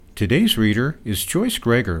Today's reader is Joyce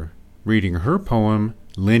Gregor, reading her poem,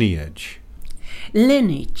 Lineage.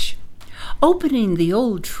 Lineage. Opening the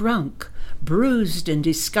old trunk, bruised and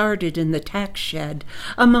discarded in the tack shed,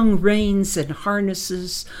 among reins and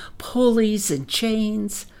harnesses, pulleys and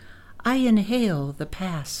chains, I inhale the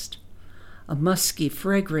past. A musky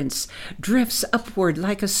fragrance drifts upward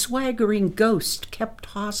like a swaggering ghost kept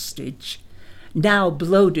hostage. Now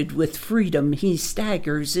bloated with freedom, he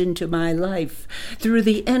staggers into my life through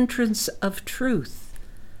the entrance of truth.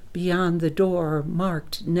 Beyond the door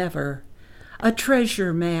marked never, a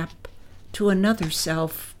treasure map to another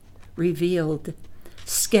self revealed,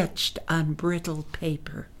 sketched on brittle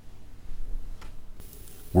paper.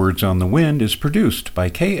 Words on the Wind is produced by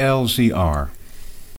KLZR.